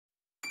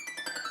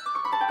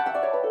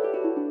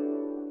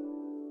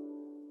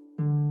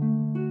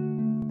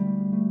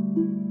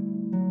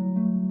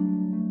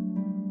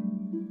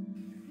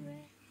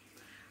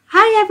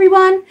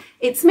everyone,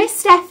 it's Miss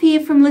Steph here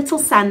from Little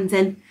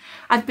Sandon.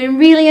 I've been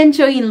really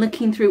enjoying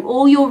looking through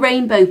all your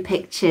rainbow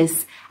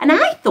pictures and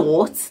I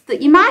thought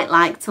that you might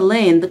like to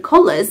learn the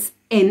colours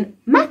in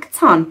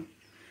Makaton.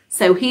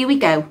 So here we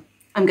go.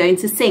 I'm going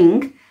to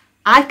sing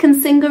I Can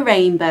Sing a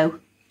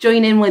Rainbow.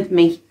 Join in with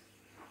me.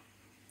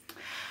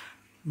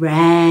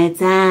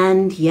 Red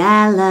and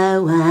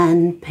yellow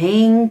and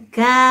pink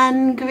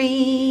and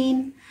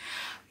green,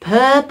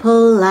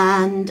 purple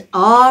and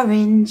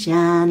orange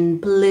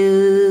and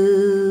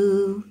blue.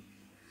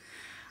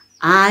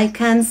 I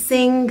can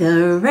sing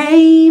a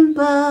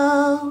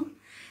rainbow,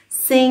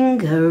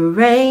 sing a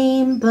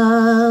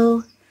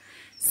rainbow,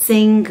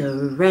 sing a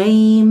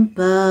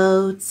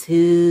rainbow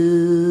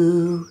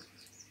too.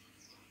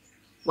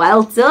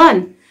 Well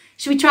done.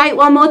 Should we try it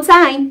one more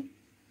time?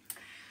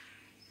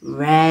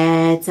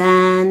 Red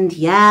and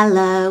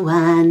yellow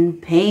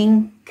and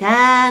pink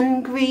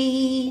and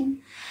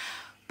green,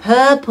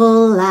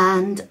 purple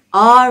and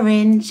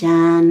orange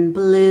and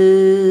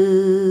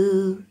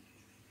blue.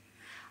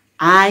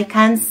 I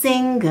can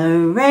sing a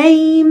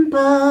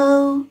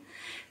rainbow,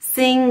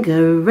 sing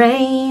a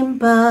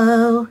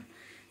rainbow,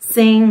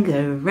 sing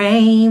a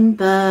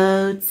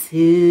rainbow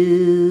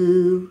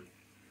too.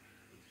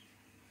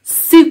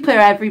 Super,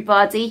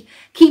 everybody.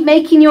 Keep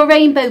making your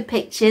rainbow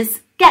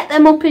pictures. Get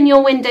them up in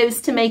your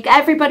windows to make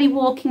everybody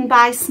walking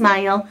by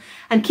smile,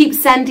 and keep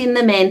sending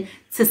them in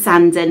to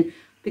Sandon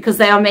because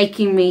they are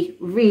making me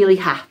really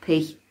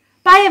happy.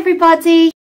 Bye everybody.